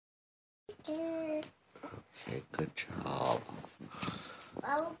sticker. Okay, good job.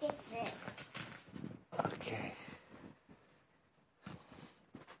 I'll get this. Okay.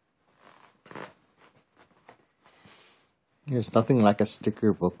 There's nothing like a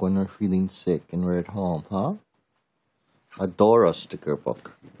sticker book when we're feeling sick and we're at home, huh? A Dora sticker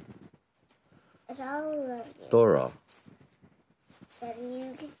book. And I'll love you. Dora. Daddy,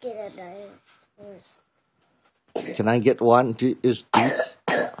 you can get another horse. Can I get one? Is Boots?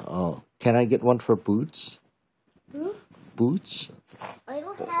 Oh, can I get one for Boots? Boots? Boots? I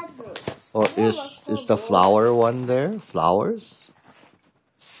don't have boots. Or Yeah, is the flower one there? Flowers?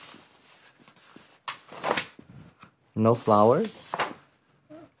 No flowers?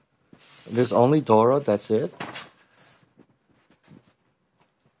 There's only Dora, that's it?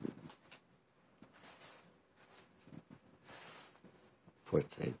 Poor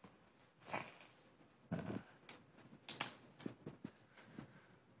thing.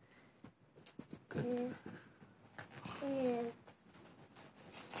 Good.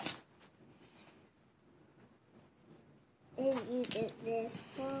 And you get this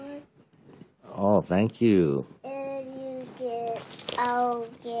one. Oh, thank you. And you get, I'll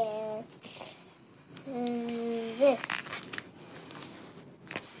get this.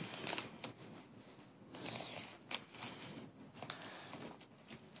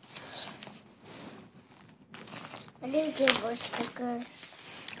 I didn't get more stickers.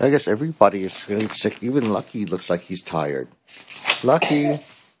 I guess everybody is feeling sick. Even Lucky looks like he's tired. Lucky.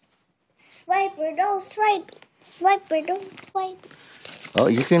 Swiper, don't swipe. Swiper, don't swipe. Oh,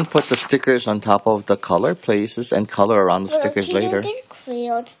 you can put the stickers on top of the color places and color around the stickers Can later. you get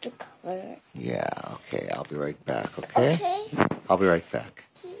crayons to color? Yeah, okay. I'll be right back, okay? Okay. I'll be right back.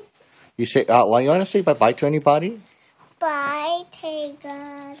 You say, you want to say bye-bye to anybody? Bye,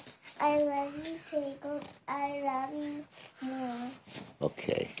 Tagon. I love you, Tagon. I love you more.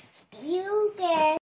 Okay.